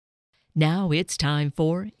Now it's time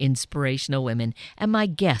for Inspirational Women, and my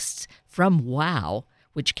guests from WOW,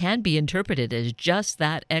 which can be interpreted as just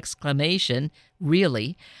that exclamation,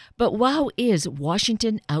 really. But WOW is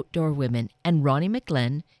Washington Outdoor Women, and Ronnie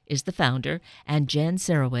McGlenn is the founder, and Jen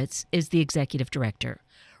Sarowitz is the executive director.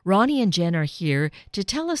 Ronnie and Jen are here to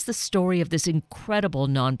tell us the story of this incredible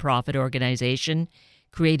nonprofit organization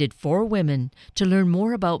created for women to learn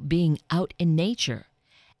more about being out in nature.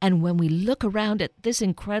 And when we look around at this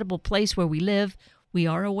incredible place where we live, we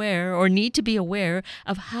are aware, or need to be aware,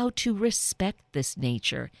 of how to respect this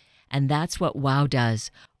nature. And that's what WOW does,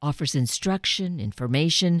 offers instruction,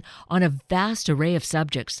 information on a vast array of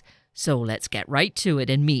subjects. So let's get right to it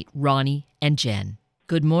and meet Ronnie and Jen.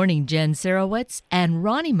 Good morning, Jen Sarowitz and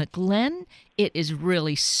Ronnie McGlenn. It is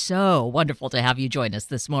really so wonderful to have you join us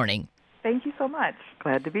this morning. Thank you so much.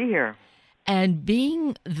 Glad to be here. And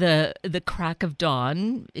being the crack of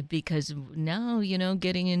dawn, because now,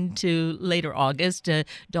 getting into later August,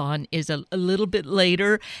 dawn is a little bit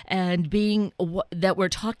later, and being that we're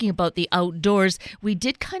talking about the outdoors, we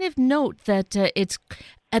did kind of note that it's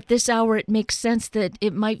at this hour, it makes sense that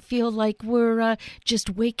it might feel like we're just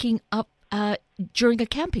waking up during a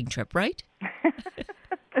camping trip, right?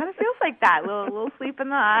 Kind of feels like that. Little sleep in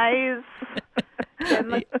the eyes.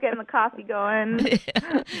 Getting the coffee going.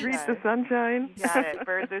 Breathe the sunshine. You got it.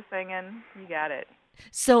 Birds are singing. You got it.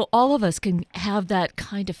 So all of us can have that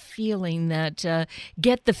kind of feeling, that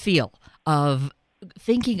get the feel of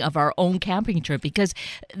thinking of our own camping trip, because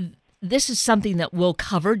this is something that we'll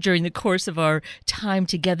cover during the course of our time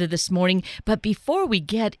together this morning. But before we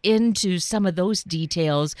get into some of those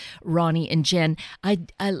details, Ronnie and Jen,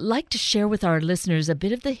 I'd like to share with our listeners a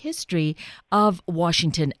bit of the history of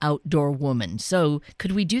Washington Outdoor Woman. So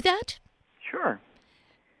could we do that? Sure.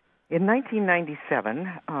 In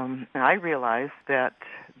 1997, I realized that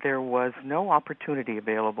there was no opportunity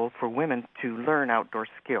available for women to learn outdoor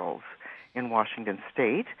skills in Washington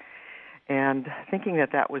State. And thinking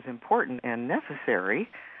that that was important and necessary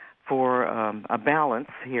for a balance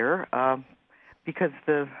here, because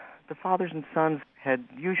the fathers and sons had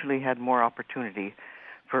usually had more opportunity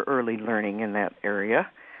for early learning in that area,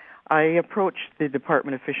 I approached the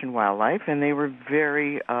Department of Fish and Wildlife, and they were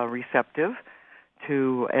very receptive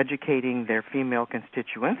to educating their female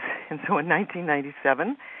constituents. And so in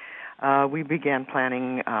 1997, we began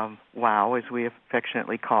planning WOW, as we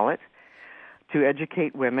affectionately call it, to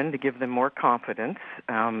educate women, to give them more confidence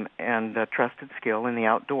and trusted skill in the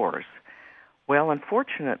outdoors. Well,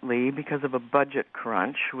 unfortunately, because of a budget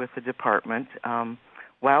crunch with the department,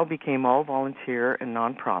 WOW became all volunteer and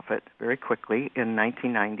nonprofit very quickly in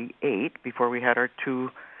 1998, before we had our 2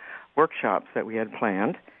 workshops that we had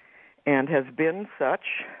planned, and has been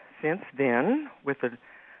such since then, with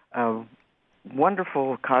a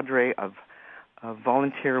wonderful cadre of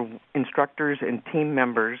volunteer instructors and team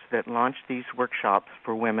members that launch these workshops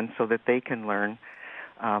for women so that they can learn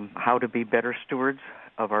how to be better stewards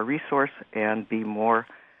of our resource and be more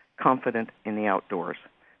confident in the outdoors.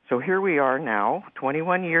 So here we are now,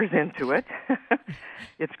 21 years into it.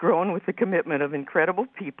 It's grown with the commitment of incredible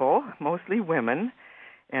people, mostly women,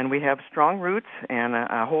 and we have strong roots and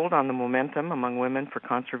a hold on the momentum among women for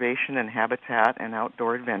conservation and habitat and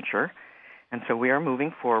outdoor adventure. And so we are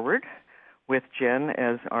moving forward with Jen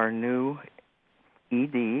as our new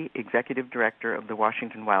ED, Executive Director of the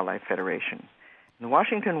Washington Wildlife Federation. And the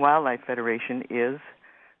Washington Wildlife Federation is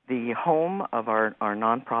the home of our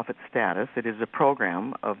nonprofit status. It is a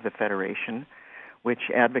program of the Federation which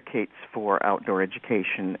advocates for outdoor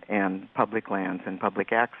education and public lands and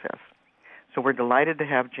public access. So we're delighted to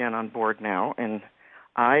have Jen on board now, and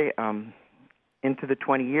I into the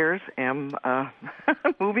 20 years, am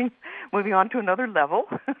moving on to another level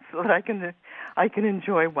so that I can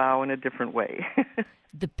enjoy WOW in a different way.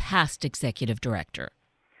 The past executive director.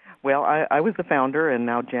 Well, I was the founder, and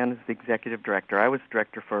now Jen is the executive director. I was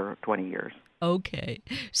director for 20 years. Okay.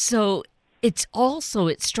 So it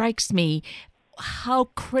strikes me how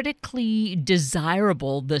critically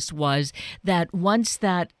desirable this was, that once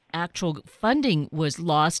that actual funding was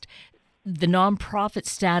lost, the nonprofit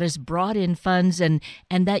status brought in funds, and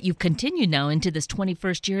that you've continued now into this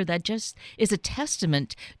 21st year. That just is a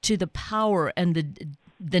testament to the power and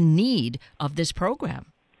the need of this program.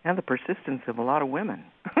 And the persistence of a lot of women.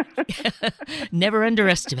 Never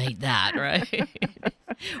underestimate that, right?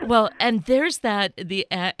 Well, and there's the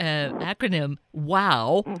acronym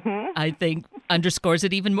WOW, I think, underscores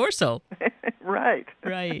it even more so. Right.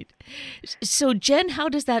 Right. So, Jen, how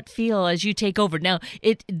does that feel as you take over? Now,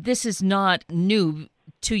 this is not new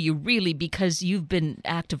to you, really, because you've been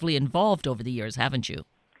actively involved over the years, haven't you?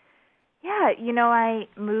 Yeah, I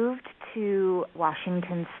moved to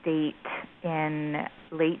Washington State in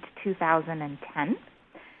late 2010,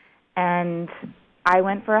 and I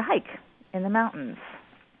went for a hike in the mountains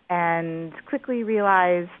and quickly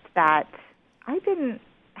realized that I didn't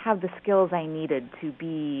have the skills I needed to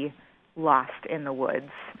be lost in the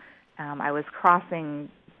woods. I was crossing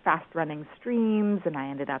fast-running streams, and I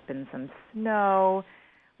ended up in some snow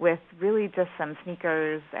with really just some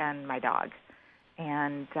sneakers and my dog.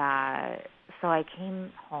 And so I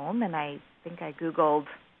came home, and I think I Googled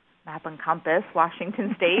Map and Compass,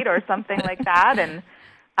 Washington State, or something like that, and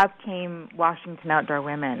up came Washington Outdoor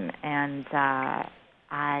Women. And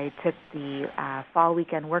I took the fall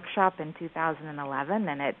weekend workshop in 2011,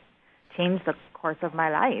 and it changed the course of my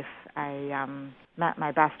life. I met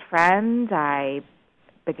my best friend. I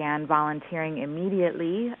began volunteering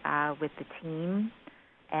immediately with the team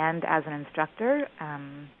and as an instructor,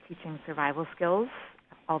 teaching survival skills,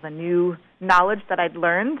 all the new knowledge that I'd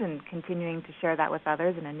learned, and continuing to share that with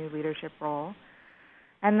others in a new leadership role.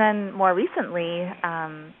 And then more recently,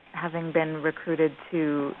 having been recruited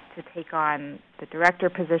to take on the director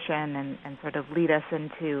position and sort of lead us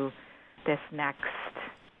into this next,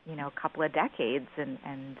 couple of decades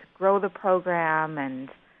and grow the program and,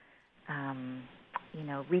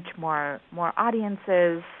 reach more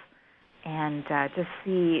audiences and just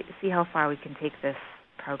see how far we can take this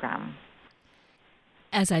program.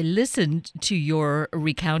 As I listened to your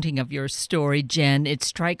recounting of your story, Jen, it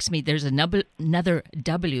strikes me there's another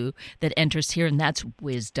W that enters here, and that's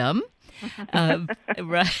wisdom.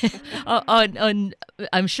 Right? on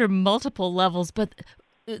I'm sure multiple levels, but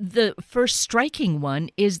the first striking one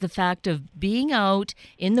is the fact of being out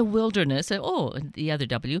in the wilderness. The other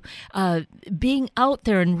W, being out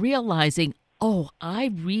there and realizing,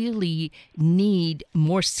 I really need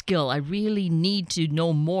more skill. I really need to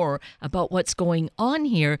know more about what's going on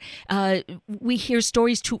here. We hear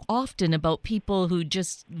stories too often about people who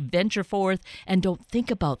just venture forth and don't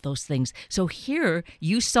think about those things. So here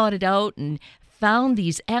you sought it out and found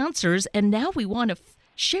these answers, and now we want to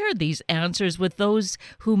share these answers with those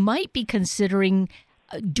who might be considering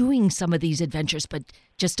doing some of these adventures but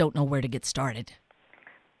just don't know where to get started.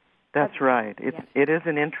 That's right. It is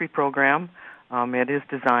an entry program. It is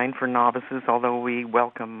designed for novices, although we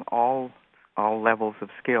welcome all levels of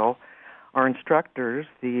skill. Our instructors,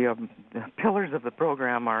 the pillars of the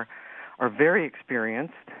program, are very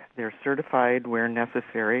experienced. They're certified where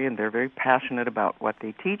necessary, and they're very passionate about what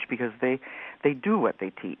they teach because they do what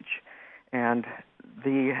they teach. And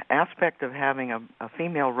the aspect of having a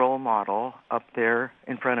female role model up there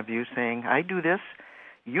in front of you saying, I do this,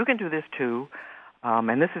 you can do this too,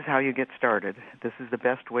 and this is how you get started. This is the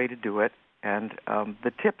best way to do it. And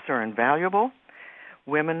the tips are invaluable.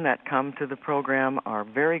 Women that come to the program are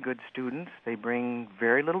very good students. They bring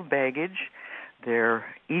very little baggage. They're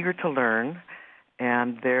eager to learn,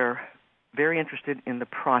 and they're very interested in the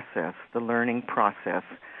process, the learning process,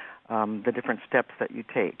 the different steps that you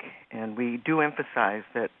take. And we do emphasize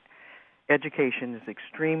that education is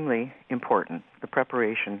extremely important. The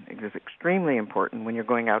preparation is extremely important when you're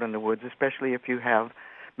going out in the woods, especially if you have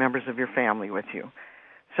members of your family with you.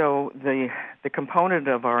 So the component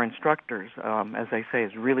of our instructors, as I say,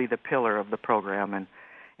 is really the pillar of the program.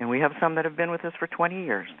 And we have some that have been with us for 20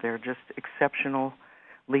 years. They're just exceptional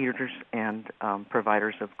leaders and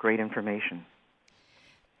providers of great information.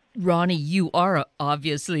 Ronnie, you are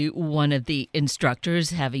obviously one of the instructors,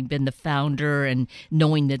 having been the founder and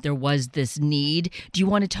knowing that there was this need. Do you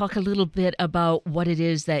want to talk a little bit about what it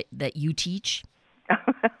is that you teach?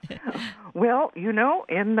 Well,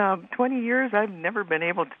 in 20 years, I've never been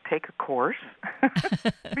able to take a course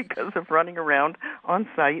because of running around on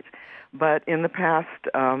site. But in the past,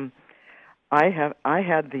 I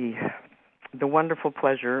had the wonderful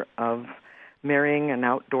pleasure of marrying an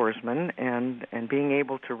outdoorsman and being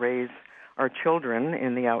able to raise our children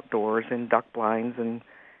in the outdoors in duck blinds and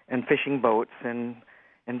fishing boats and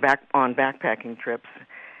back on backpacking trips.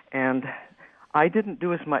 And I didn't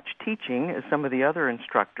do as much teaching as some of the other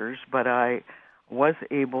instructors, but I was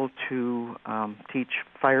able to teach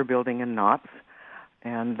fire building and knots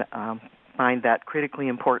and find that critically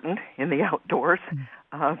important in the outdoors.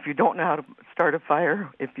 If you don't know how to start a fire,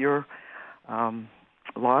 if you're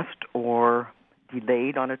lost or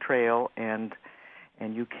delayed on a trail and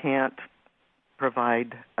you can't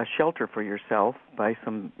provide a shelter for yourself by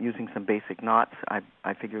using some basic knots,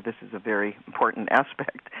 I figure this is a very important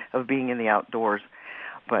aspect of being in the outdoors.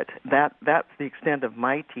 But that's the extent of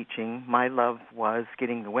my teaching. My love was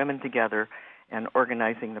getting the women together and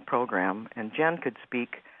organizing the program. And Jen could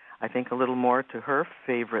speak, I think, a little more to her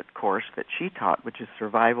favorite course that she taught, which is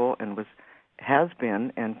survival, and has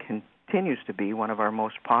been and continues to be one of our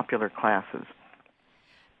most popular classes.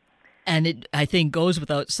 And it, I think, goes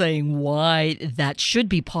without saying why that should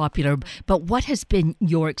be popular. But what has been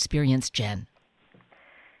your experience, Jen?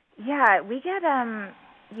 Yeah, we get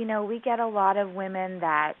we get a lot of women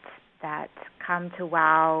that come to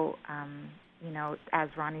WOW. As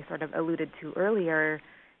Ronnie sort of alluded to earlier,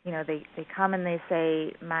 they come and they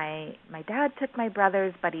say, my dad took my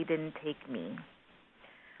brothers, but he didn't take me.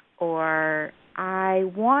 Or I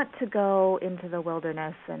want to go into the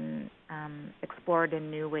wilderness and explore it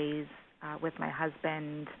in new ways with my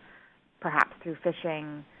husband, perhaps through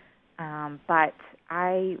fishing. But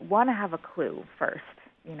I want to have a clue first.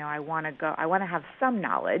 I want to go. I want to have some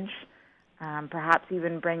knowledge, perhaps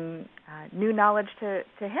even bring new knowledge to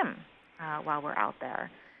him while we're out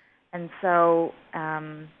there. And so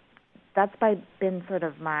that's been sort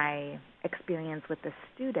of my experience with the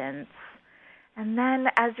students. And then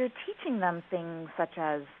as you're teaching them things such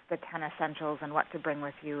as the 10 essentials and what to bring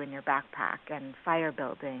with you in your backpack, and fire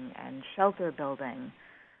building and shelter building,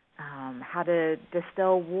 how to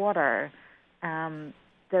distill water,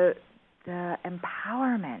 the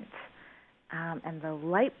empowerment and the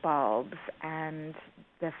light bulbs and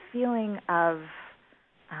the feeling of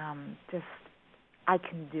just, I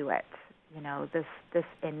can do it. This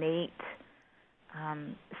innate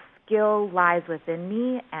skill lies within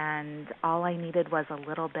me, and all I needed was a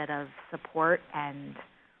little bit of support and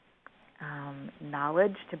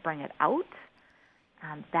knowledge to bring it out.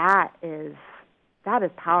 That is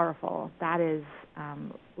powerful. That is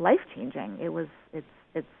life-changing.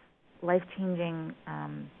 It's life-changing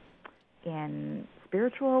in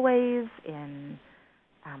spiritual ways, in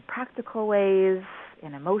practical ways,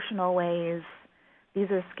 in emotional ways. These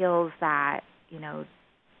are skills that,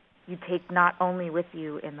 you take not only with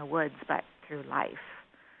you in the woods, but through life.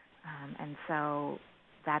 And so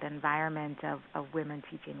that environment of women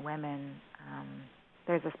teaching women,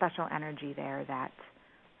 there's a special energy there that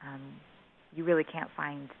you really can't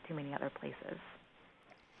find too many other places.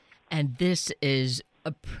 And this is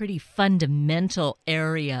a pretty fundamental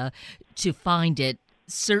area to find it.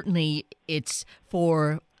 Certainly it's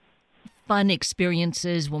for fun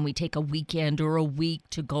experiences when we take a weekend or a week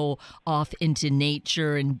to go off into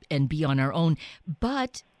nature and be on our own.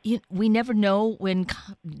 But we never know when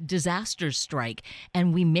disasters strike,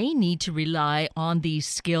 and we may need to rely on these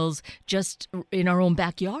skills just in our own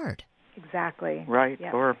backyard. Exactly. Right,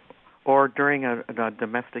 yep. or during a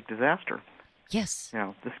domestic disaster. Yes.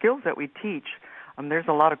 The skills that we teach, there's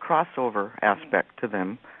a lot of crossover aspect to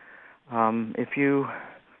them.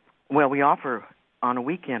 We offer, on a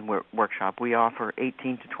weekend workshop, we offer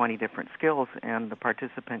 18 to 20 different skills, and the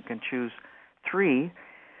participant can choose 3.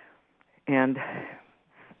 And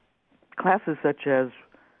classes such as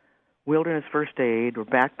wilderness first aid, or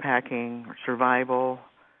backpacking, or survival,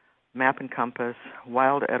 map and compass,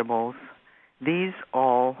 wild edibles, these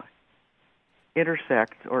all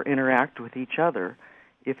intersect or interact with each other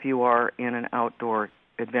if you are in an outdoor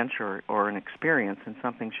adventure or an experience and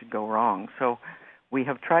something should go wrong. So we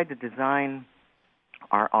have tried to design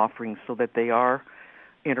our offerings so that they are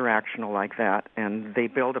interactional like that, and they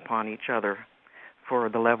build upon each other for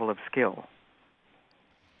the level of skill.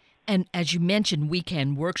 And as you mentioned,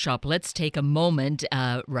 weekend workshop, let's take a moment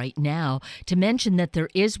right now to mention that there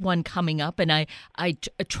is one coming up, and I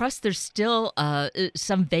trust there's still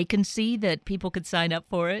some vacancy that people could sign up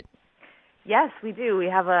for it. Yes, we do. We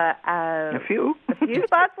have a few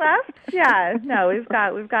spots left. Yeah, no, we've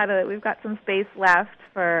got some space left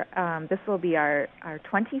for. This will be our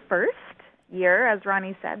 21st year, as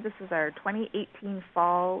Ronnie said. This is our 2018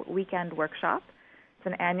 fall weekend workshop. It's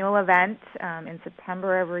an annual event in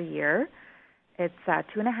September every year. It's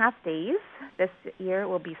 2.5 days. This year it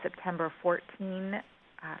will be September 14,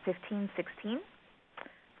 15, 16.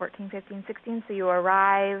 14, 15, 16. So you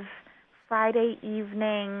arrive Friday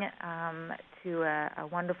evening to a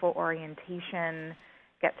wonderful orientation,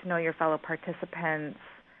 get to know your fellow participants,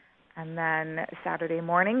 and then Saturday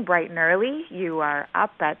morning, bright and early, you are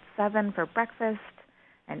up at 7 for breakfast,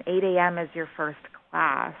 and 8 a.m. is your first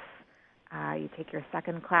class. You take your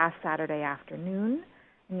second class Saturday afternoon,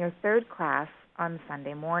 and your third class on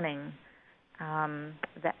Sunday morning.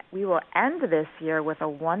 We will end this year with a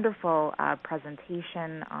wonderful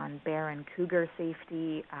presentation on bear and cougar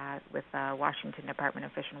safety with the Washington Department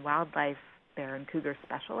of Fish and Wildlife bear and cougar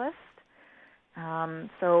specialist.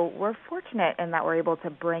 So we're fortunate in that we're able to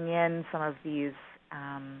bring in some of these,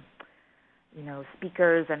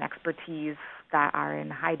 speakers and expertise that are in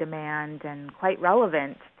high demand and quite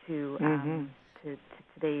relevant to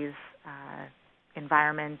today's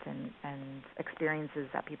environment and experiences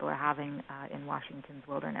that people are having in Washington's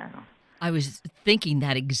wilderness. I was thinking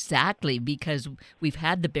that exactly because we've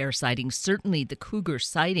had the bear sightings, certainly the cougar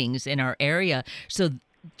sightings in our area. So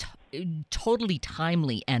totally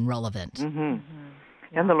timely and relevant. Mm-hmm.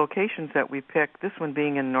 And the locations that we picked, this one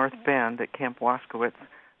being in North Bend at Camp Waskowitz,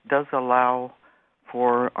 does allow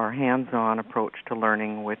for our hands-on approach to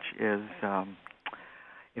learning, which is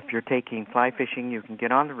if you're taking fly fishing, you can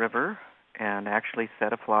get on the river and actually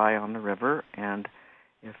set a fly on the river. And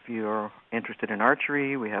if you're interested in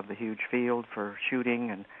archery, we have the huge field for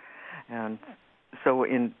shooting. And so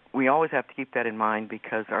we always have to keep that in mind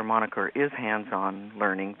because our moniker is hands-on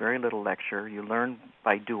learning, very little lecture. You learn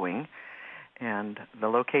by doing. And the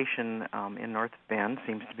location in North Bend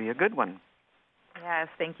seems to be a good one. Yes,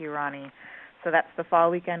 thank you, Ronnie. So that's the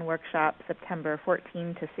Fall Weekend Workshop, September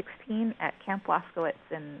 14 to 16 at Camp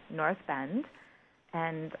Waskowitz in North Bend.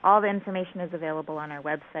 And all the information is available on our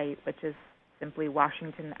website, which is simply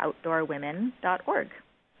WashingtonOutdoorWomen.org.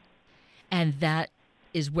 And that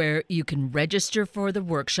is where you can register for the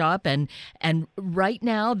workshop. And right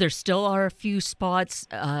now, there still are a few spots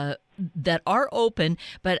that are open,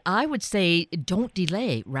 but I would say don't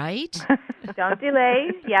delay, right? Don't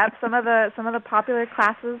delay. Yep, some of the popular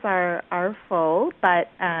classes are full, but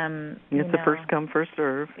it's a first come, first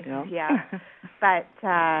serve. Yeah. But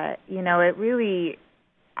it really,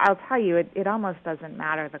 I'll tell you, it almost doesn't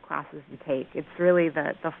matter the classes you take. It's really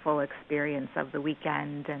the full experience of the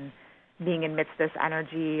weekend and being amidst this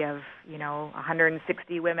energy of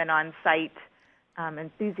 160 women on site,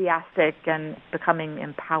 enthusiastic and becoming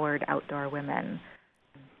empowered outdoor women.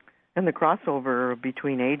 And the crossover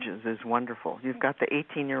between ages is wonderful. You've got the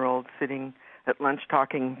 18-year-old sitting at lunch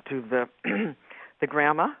talking to the the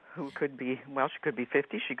grandma, who could be, she could be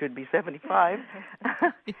 50, she could be 75,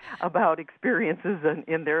 about experiences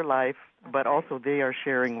in their life, but also they are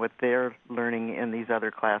sharing what they're learning in these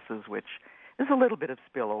other classes, which is a little bit of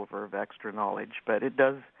spillover of extra knowledge, but it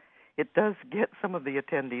does get some of the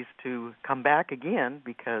attendees to come back again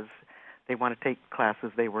because they want to take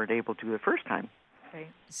classes they weren't able to the first time.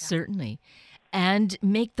 Right. Certainly. And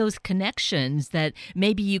make those connections that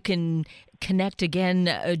maybe you can connect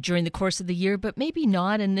again during the course of the year, but maybe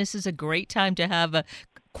not, and this is a great time to have a,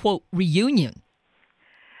 quote, reunion.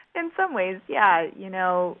 In some ways, yeah.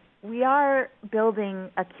 We are building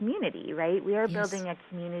a community, right? We are building a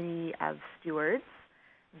community of stewards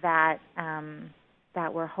that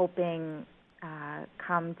we're hoping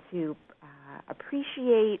come to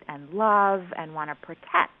appreciate and love and want to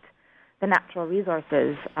protect the natural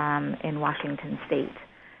resources in Washington State.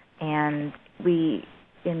 And we,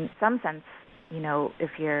 in some sense,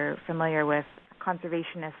 if you're familiar with a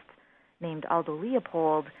conservationist named Aldo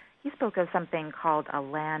Leopold, he spoke of something called a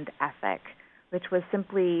land ethic, which was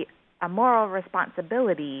simply a moral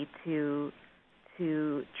responsibility to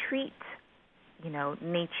treat,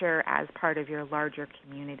 nature as part of your larger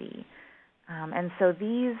community. And so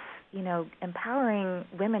these, empowering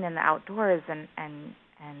women in the outdoors and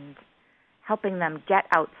helping them get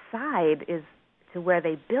outside is to where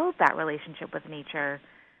they build that relationship with nature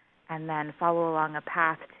and then follow along a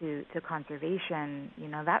path to conservation.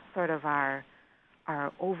 That's sort of our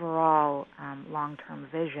overall long-term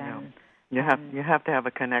vision. Yeah. You have to have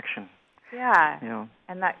a connection. Yeah.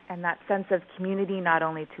 And that sense of community not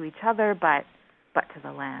only to each other but to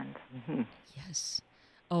the land. Mm-hmm. Yes.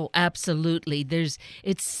 Oh, absolutely.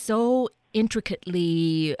 It's so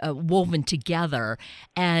intricately woven together,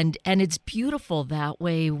 and it's beautiful that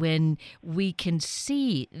way when we can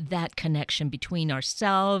see that connection between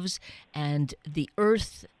ourselves and the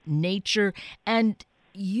earth, nature, and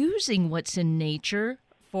using what's in nature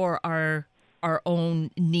for our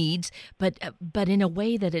own needs, but in a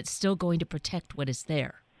way that it's still going to protect what is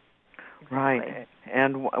there. Right.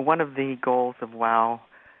 And one of the goals of WOW,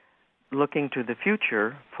 looking to the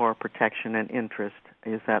future for protection and interest,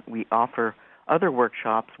 is that we offer other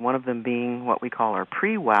workshops, one of them being what we call our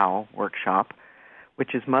pre-WOW workshop,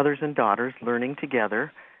 which is mothers and daughters learning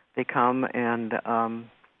together. They come and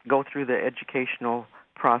go through the educational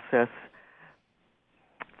process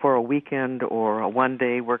for a weekend or a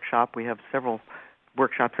one-day workshop. We have several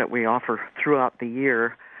workshops that we offer throughout the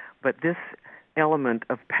year, but this element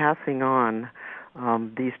of passing on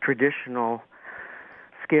these traditional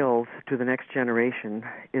skills to the next generation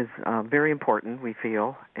is very important, we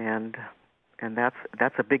feel, and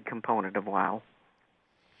that's a big component of WOW.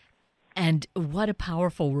 And what a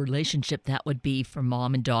powerful relationship that would be for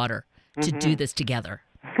mom and daughter to do this together.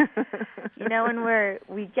 And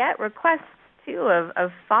we get requests too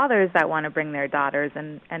of fathers that want to bring their daughters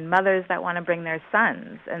and mothers that want to bring their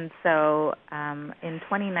sons. And so in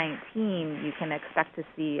 2019, you can expect to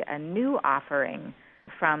see a new offering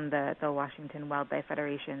from the Washington Wildlife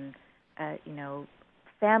Federation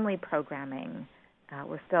family programming.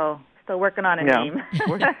 We're still working on a Yeah. name.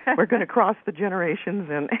 we're going to cross the generations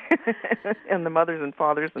and and the mothers and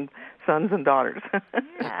fathers and sons and daughters.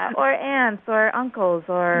 Yeah, or aunts or uncles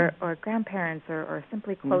or grandparents or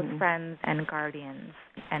simply close friends and guardians,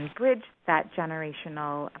 and bridge that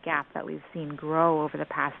generational gap that we've seen grow over the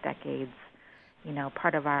past decades.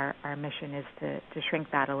 Part of our mission is to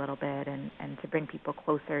shrink that a little bit and to bring people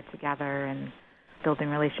closer together and building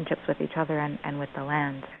relationships with each other and with the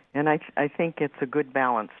land. And I think it's a good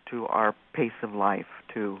balance to our pace of life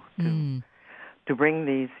to bring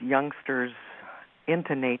these youngsters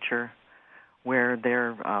into nature, where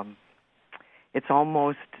they're it's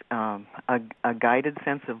almost a guided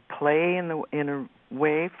sense of play in a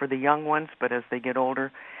way for the young ones, but as they get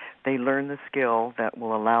older, they learn the skill that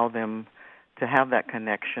will allow them to have that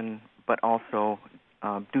connection, but also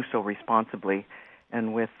do so responsibly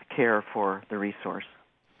and with care for the resource.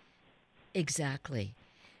 Exactly.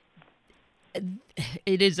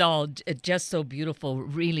 It is all just so beautiful,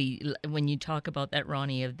 really, when you talk about that,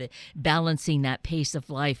 Ronnie, of the balancing that pace of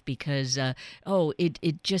life, because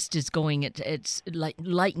it just is going at it's like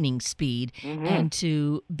lightning speed, and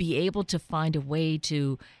to be able to find a way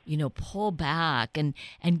to pull back and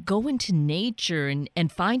go into nature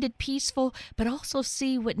and find it peaceful, but also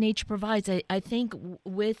see what nature provides. I think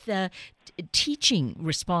with teaching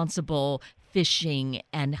responsible fishing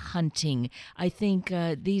and hunting, I think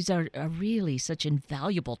these are really such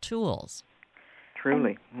invaluable tools.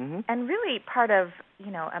 Truly. And really part of,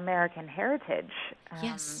 American heritage.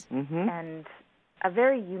 Yes. And a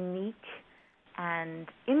very unique and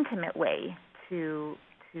intimate way to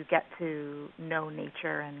get to know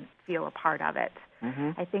nature and feel a part of it.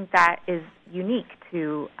 I think that is unique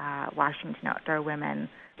to Washington Outdoor Women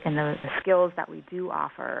in the skills that we do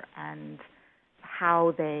offer and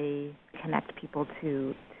how they connect people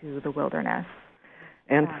to the wilderness.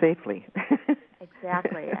 And safely.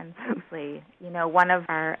 Exactly, and safely. One of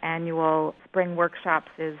our annual spring workshops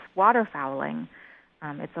is waterfowling.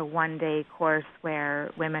 It's a one-day course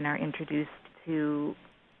where women are introduced to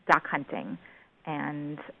duck hunting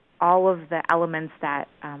and all of the elements that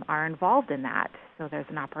are involved in that. So there's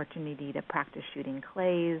an opportunity to practice shooting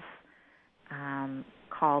clays,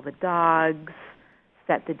 call the dogs,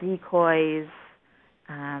 set the decoys,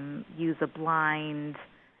 use a blind,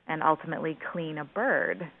 and ultimately clean a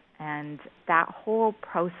bird. And that whole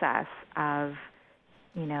process of,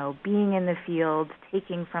 being in the field,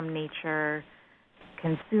 taking from nature,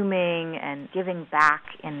 consuming and giving back,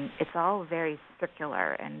 and it's all very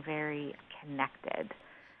circular and very connected.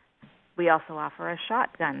 We also offer a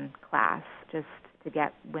shotgun class just to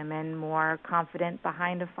get women more confident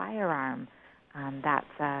behind a firearm.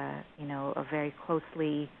 That's a very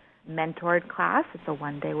closely mentored class. It's a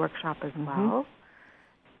one-day workshop as well.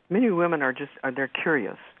 Many women they're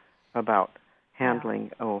curious about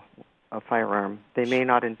handling a firearm. They may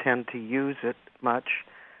not intend to use it much,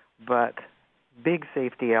 but big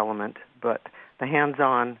safety element, but the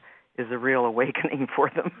hands-on is a real awakening for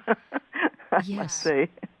them, I must say.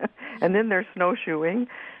 And then there's snowshoeing.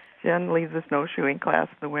 Jen leads a snowshoeing class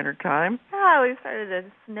in the wintertime. Oh, we started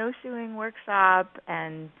a snowshoeing workshop,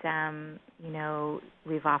 and,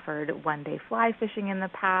 we've offered one-day fly fishing in the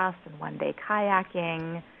past and one-day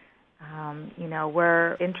kayaking.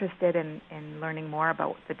 We're interested in learning more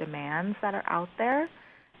about the demands that are out there,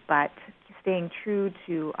 but staying true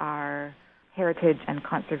to our heritage and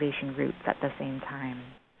conservation roots at the same time.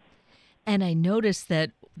 And I noticed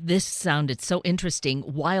that this sounded so interesting,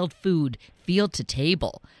 wild food, field to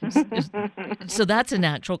table. So that's a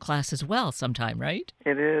natural class as well sometime, right?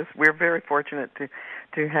 It is. We're very fortunate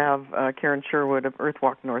to have Karen Sherwood of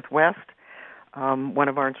Earthwalk Northwest, one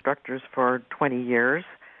of our instructors for 20 years.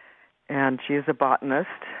 And she is a botanist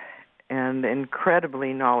and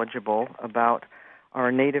incredibly knowledgeable about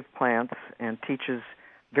our native plants and teaches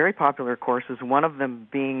very popular courses, one of them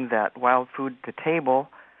being that wild food to table,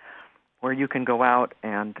 where you can go out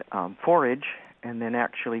and forage and then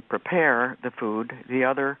actually prepare the food. The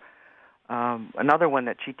other, another one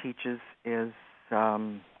that she teaches is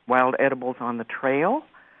wild edibles on the trail,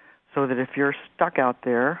 so that if you're stuck out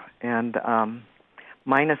there and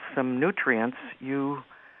minus some nutrients, you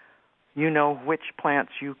know which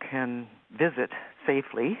plants you can visit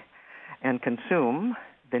safely and consume.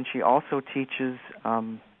 Then she also teaches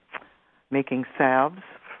making salves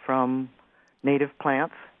from native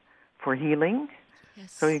plants for healing.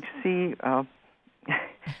 Yes. So you see,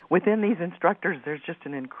 within these instructors, there's just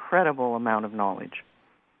an incredible amount of knowledge.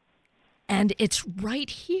 And it's right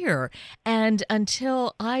here. And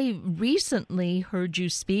until I recently heard you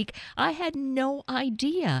speak, I had no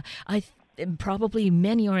idea. and probably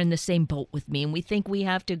many are in the same boat with me, and we think we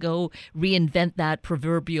have to go reinvent that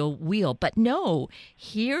proverbial wheel. But no,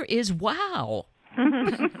 here is WOW.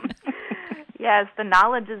 Yes, the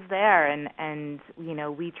knowledge is there, and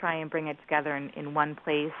we try and bring it together in one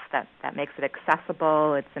place that makes it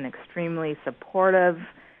accessible. It's an extremely supportive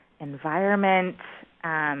environment.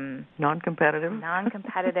 Non-competitive.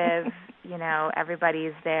 Non-competitive.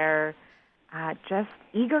 Everybody's there, just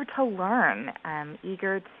eager to learn,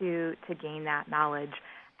 eager to gain that knowledge,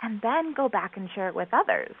 and then go back and share it with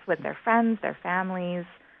others, with their friends, their families,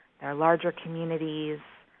 their larger communities,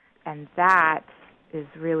 and that is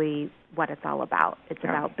really what it's all about. It's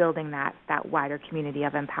about building that wider community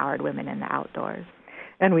of empowered women in the outdoors.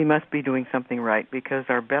 And we must be doing something right, because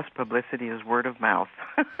our best publicity is word of mouth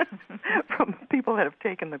from people that have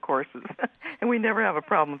taken the courses, and we never have a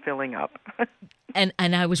problem filling up. And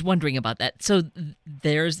I was wondering about that. So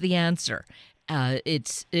there's the answer.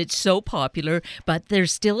 It's so popular, but there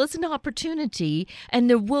still is an opportunity, and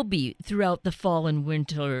there will be throughout the fall and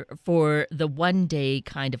winter for the one-day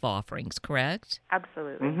kind of offerings, correct?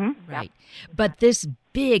 Absolutely. Mm-hmm. Right. But this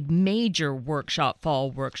big, major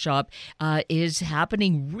fall workshop, is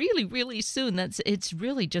happening really, really soon. It's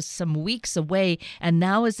really just some weeks away, and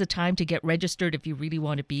now is the time to get registered if you really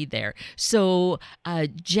want to be there. So,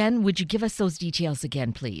 Jen, would you give us those details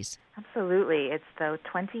again, please? Absolutely. It's the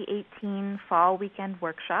 2018 Fall Weekend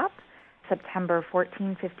Workshop, September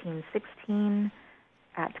 14, 15, 16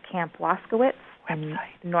 at Camp Waskowitz in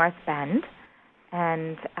North Bend.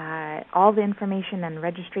 And all the information and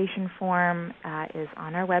registration form is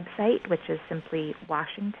on our website, which is simply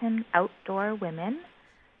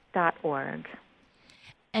WashingtonOutdoorWomen.org.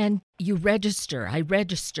 And you register. I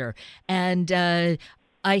register. And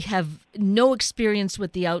I have no experience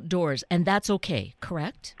with the outdoors, and that's okay,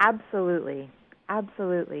 correct? Absolutely.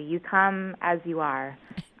 Absolutely. You come as you are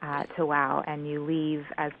to WOW, and you leave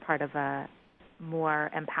as part of a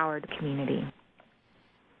more empowered community.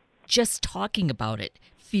 Just talking about it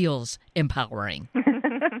feels empowering.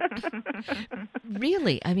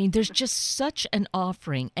 Really, I mean, there's just such an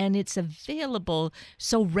offering, and it's available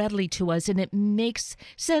so readily to us, and it makes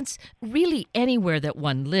sense really anywhere that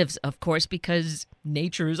one lives, of course, because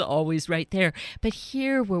nature is always right there. But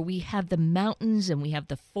here where we have the mountains and we have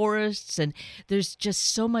the forests, and there's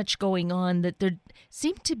just so much going on, that there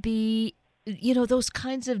seem to be those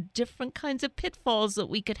different kinds of pitfalls that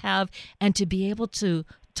we could have, and to be able to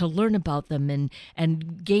learn about them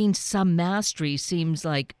and gain some mastery seems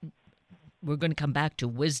like we're going to come back to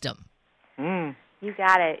wisdom. You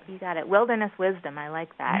got it. Wilderness wisdom. I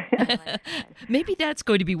like that. Maybe that's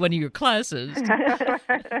going to be one of your classes.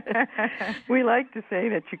 We like to say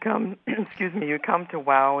that you come to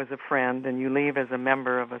WOW as a friend, and you leave as a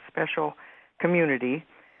member of a special community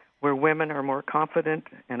where women are more confident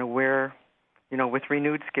and aware, with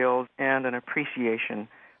renewed skills and an appreciation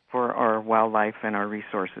for our wildlife and our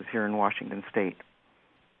resources here in Washington State.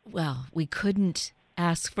 Well, we couldn't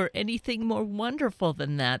ask for anything more wonderful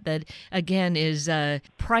than that. That, again, is a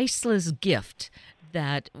priceless gift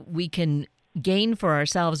that we can gain for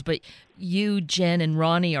ourselves, but you, Jen, and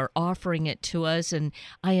Ronnie are offering it to us, and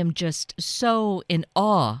I am just so in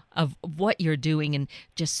awe of what you're doing, and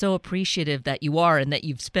just so appreciative that you are, and that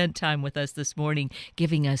you've spent time with us this morning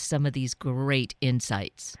giving us some of these great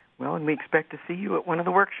insights. Well, and we expect to see you at one of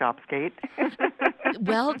the workshops, Kate.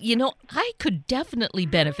 Well, I could definitely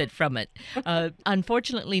benefit from it.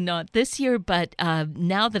 Unfortunately, not this year, but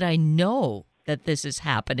now that I know that this is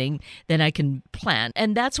happening, then I can plan.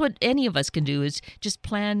 And that's what any of us can do, is just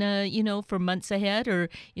plan, for months ahead, or,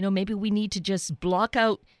 maybe we need to just block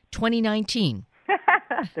out 2019.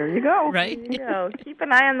 There you go. Right? There you go. Keep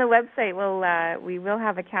an eye on the website. We will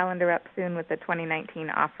have a calendar up soon with the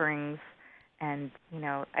 2019 offerings. And,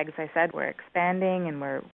 as I said, we're expanding and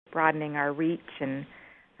we're broadening our reach, and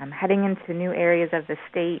heading into new areas of the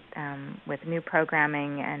state with new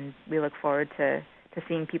programming, and we look forward to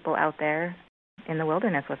seeing people out there in the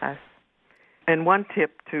wilderness with us. And one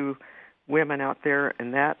tip to women out there,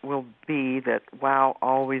 and that will be that WOW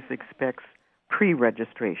always expects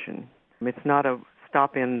pre-registration. It's not a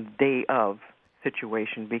stop-in day of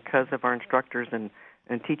situation, because of our instructors and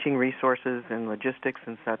teaching resources and logistics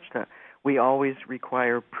and such. That we always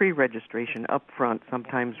require pre-registration up front,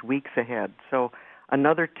 sometimes weeks ahead. So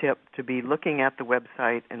another tip to be looking at the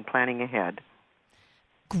website and planning ahead.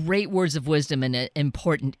 Great words of wisdom and an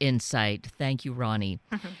important insight. Thank you, Ronnie.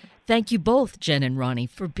 Thank you both, Jen and Ronnie,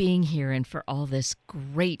 for being here and for all this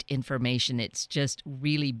great information. It's just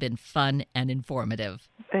really been fun and informative.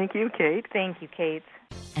 Thank you, Kate. Thank you, Kate.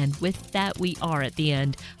 And with that, we are at the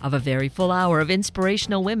end of a very full hour of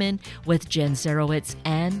Inspirational Women with Jen Zarowitz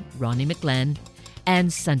and Ronnie McGlenn,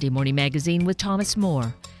 and Sunday Morning Magazine with Thomas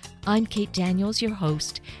Moore. I'm Kate Daniels, your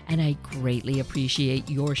host, and I greatly appreciate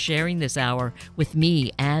your sharing this hour with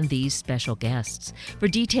me and these special guests. For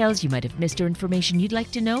details you might have missed or information you'd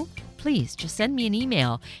like to know, please just send me an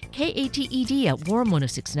email,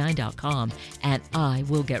 kated@warm1069.com, and I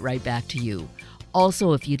will get right back to you.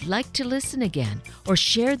 Also, if you'd like to listen again or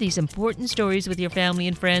share these important stories with your family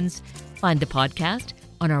and friends, find the podcast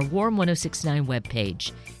on our Warm 1069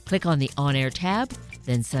 webpage. Click on the On Air tab,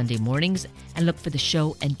 then Sunday Mornings, and look for the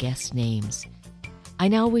show and guest names. I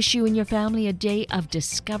now wish you and your family a day of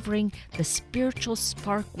discovering the spiritual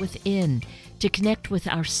spark within to connect with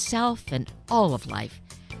ourself and all of life.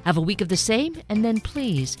 Have a week of the same, and then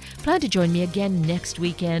please plan to join me again next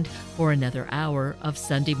weekend for another hour of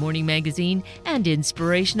Sunday Morning Magazine and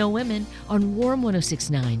Inspirational Women on Warm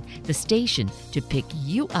 1069, the station to pick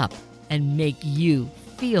you up and make you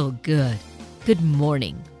feel good. Good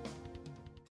morning.